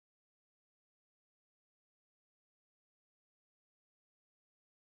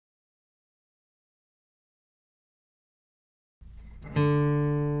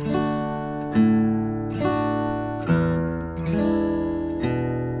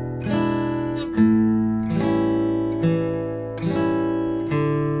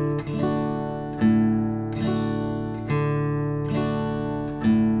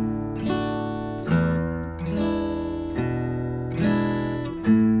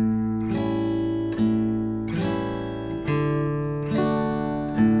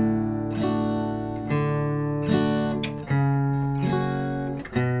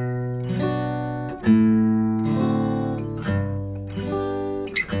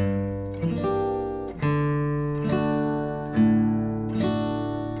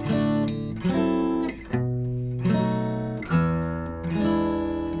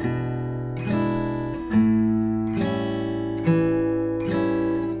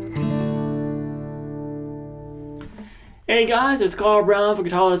Hey guys, it's Carl Brown for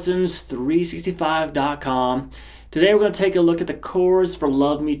GL365.com. Today we're going to take a look at the chords for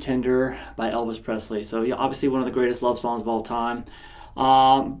Love Me Tender by Elvis Presley. So yeah, obviously one of the greatest love songs of all time.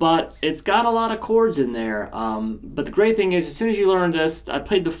 But it's got a lot of chords in there. But the great thing is, as soon as you learn this, I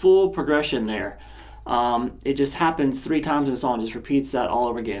played the full progression there. It just happens 3 times in the song, just repeats that all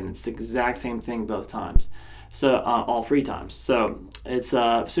over again. It's the exact same thing both times. So all 3 times. So it's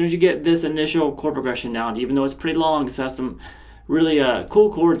as soon as you get this initial chord progression down, even though it's pretty long, it has some really cool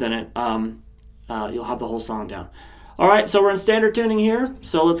chords in it, you'll have the whole song down. All right, so we're in standard tuning here.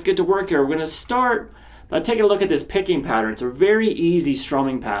 So let's get to work here. We're going to start by taking a look at this picking pattern. It's a very easy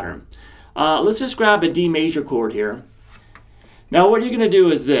strumming pattern. Let's just grab a D major chord here. Now what you're going to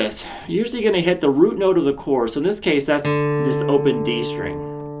do is this. You're usually going to hit the root note of the chord. So in this case, that's this open D string.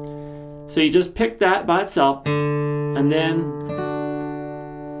 So you just pick that by itself, and then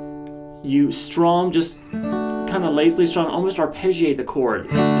you strum, just kind of lazily strum, almost arpeggiate the chord.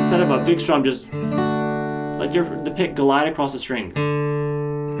 Instead of a big strum, just let the pick glide across the string.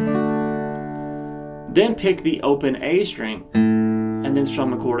 Then pick the open A string, and then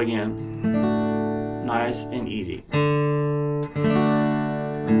strum the chord again. Nice and easy.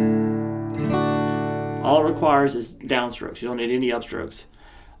 All it requires is downstrokes. You don't need any upstrokes.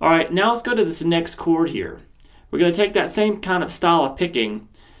 All right, now let's go to this next chord here. We're going to take that same kind of style of picking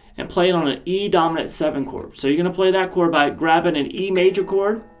and play it on an E dominant 7 chord. So you're going to play that chord by grabbing an E major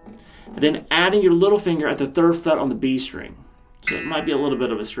chord and then adding your little finger at the 3rd fret on the B string. So it might be a little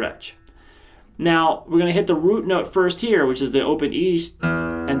bit of a stretch. Now we're going to hit the root note first here, which is the open E,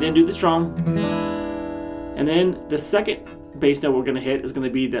 and then do the strum. And then the second bass note we're going to hit is going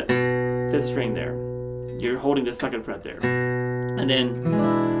to be the 5th string there. You're holding the 2nd fret there. And then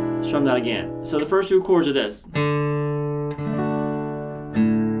strum that again. So the first 2 chords are this.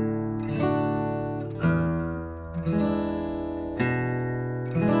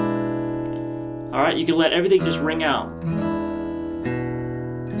 Alright, you can let everything just ring out.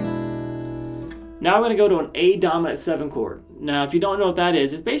 Now I'm going to go to an A dominant 7 chord. Now if you don't know what that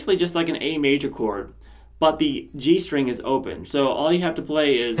is, it's basically just like an A major chord, but the G string is open. So all you have to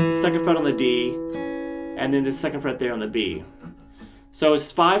play is 2nd fret on the D, and then the 2nd fret there on the B. So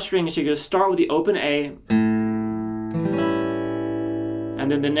it's 5 strings, so you're going to start with the open A, and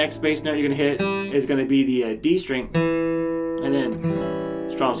then the next bass note you're going to hit is going to be the D string, and then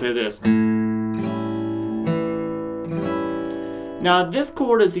strum, so we have this. Now this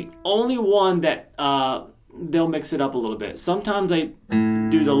chord is the only one that they'll mix it up a little bit. Sometimes they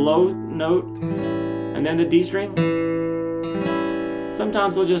do the low note and then the D string.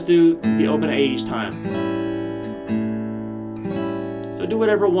 Sometimes they'll just do the open A each time. So do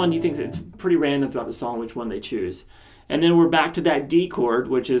whatever one you think. It's pretty random throughout the song which one they choose. And then we're back to that D chord,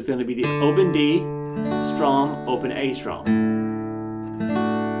 which is going to be the open D, strum, open A strum.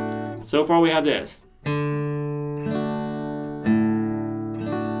 So far we have this.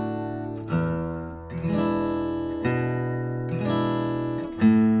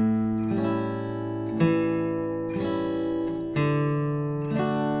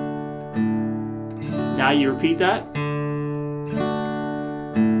 Now you repeat that.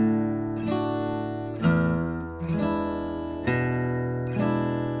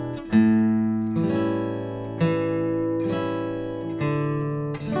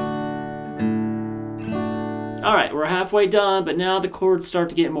 Alright, we're halfway done, but now the chords start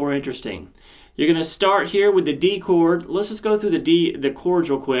to get more interesting. You're going to start here with the D chord. Let's just go through the chords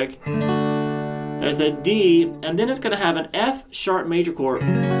real quick. There's a D, and then it's going to have an F sharp major chord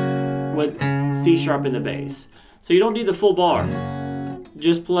with C sharp in the bass. So you don't need the full bar.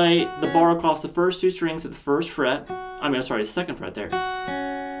 Just play the bar across the first 2 strings at the 1st fret. The 2nd fret there.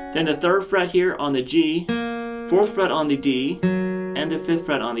 Then the 3rd fret here on the G, 4th fret on the D, and the 5th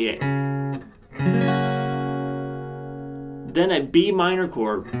fret on the A. then a B minor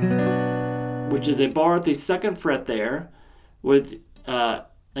chord, which is a bar at the 2nd fret there, with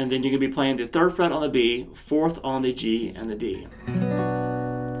and then you're going to be playing the 3rd fret on the B, 4th on the G, and the D.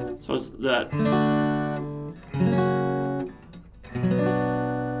 So it's that.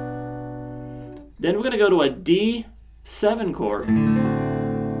 Then we're going to go to a D7 chord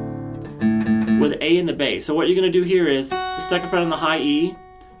with A in the bass. So what you're going to do here is the 2nd fret on the high E,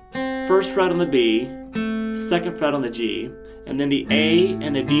 1st fret on the B, 2nd fret on the G, and then the A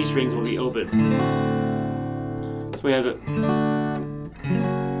and the D strings will be open. So we have it.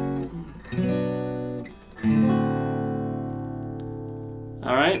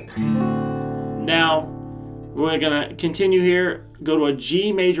 Alright. Now we're going to continue here, go to a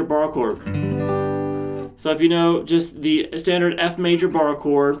G major bar chord. So if you know just the standard F major bar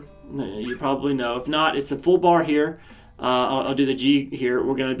chord, you probably know. If not, it's a full bar here. I'll do the G here.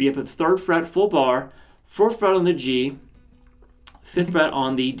 We're going to be up at the 3rd fret, full bar, 4th fret on the G, 5th fret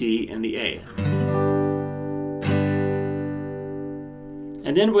on the D and the A.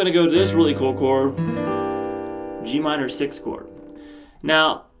 And then we're going to go to this really cool chord, G minor 6 chord.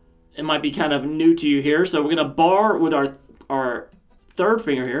 Now, it might be kind of new to you here, so we're going to bar with our 3rd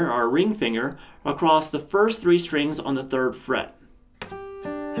finger here, our ring finger, across the first 3 strings on the 3rd fret.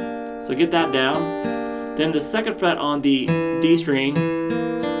 So get that down. Then the 2nd fret on the D string.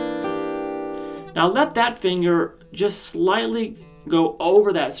 Now let that finger just slightly go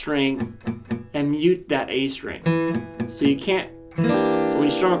over that string and mute that A string. So you can't, so when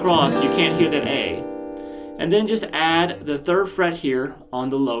you strum across, you can't hear that A. And then just add the 3rd fret here on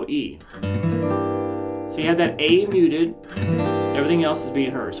the low E. So you have that A muted, everything else is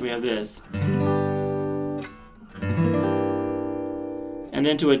being heard. So we have this. And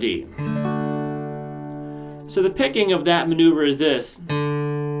then to a D. So the picking of that maneuver is this.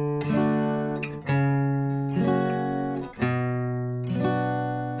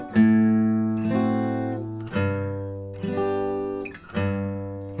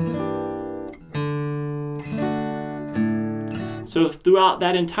 So throughout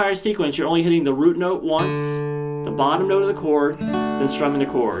that entire sequence, you're only hitting the root note once, the bottom note of the chord, then strumming the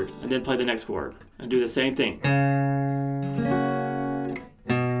chord, and then play the next chord, and do the same thing.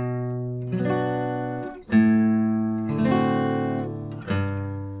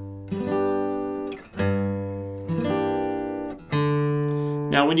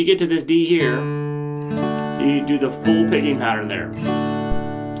 Now when you get to this D here, you do the full picking pattern there.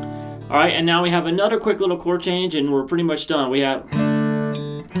 Alright, and now we have another quick little chord change and we're pretty much done. We have,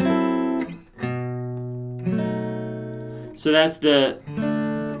 so that's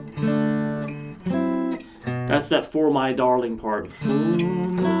that For My Darling part.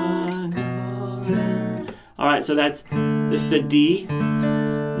 Alright, so this is the D.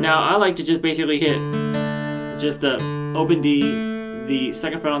 Now I like to just basically hit just the open D, the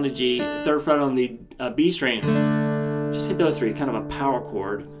 2nd fret on the G, 3rd fret on the B string. Just hit those 3, kind of a power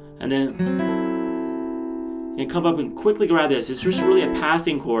chord. And then you come up and quickly grab this. It's just really a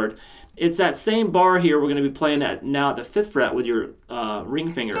passing chord. It's that same bar here we're going to be playing at now at the 5th fret with your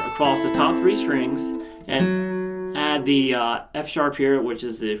ring finger across the top 3 strings, and add the F sharp here, which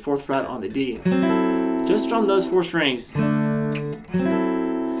is the 4th fret on the D. Just strum those 4 strings. And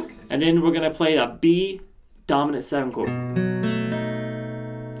then we're going to play a B dominant 7 chord.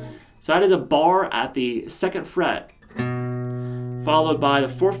 So that is a bar at the 2nd fret, followed by the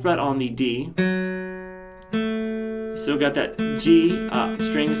 4th fret on the D. You still got that G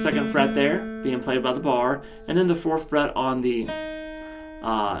string 2nd fret there being played by the bar, and then the 4th fret on the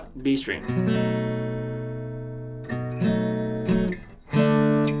B string.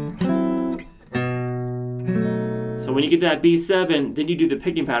 So when you get that B7, then you do the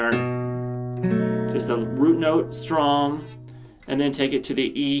picking pattern. Just the root note, strum, and then take it to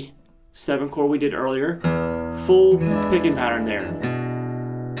the E7 chord we did earlier. Full picking pattern there.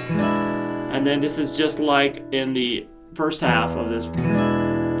 And then this is just like in the first half of this, to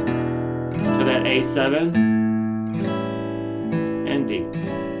that A7 and D.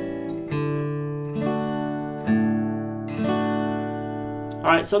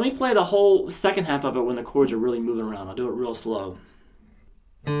 Alright, so let me play the whole second half of it when the chords are really moving around. I'll do it real slow.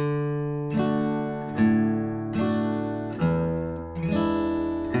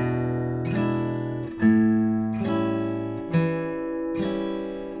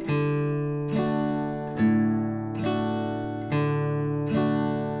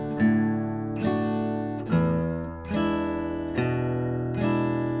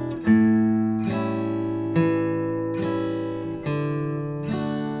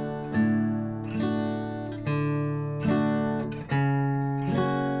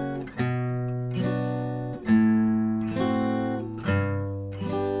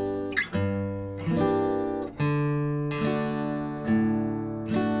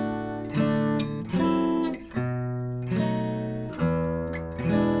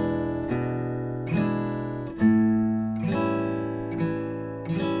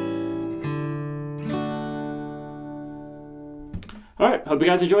 All right, hope you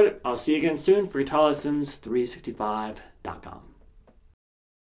guys enjoyed it. I'll see you again soon for GuitarLessons365.com.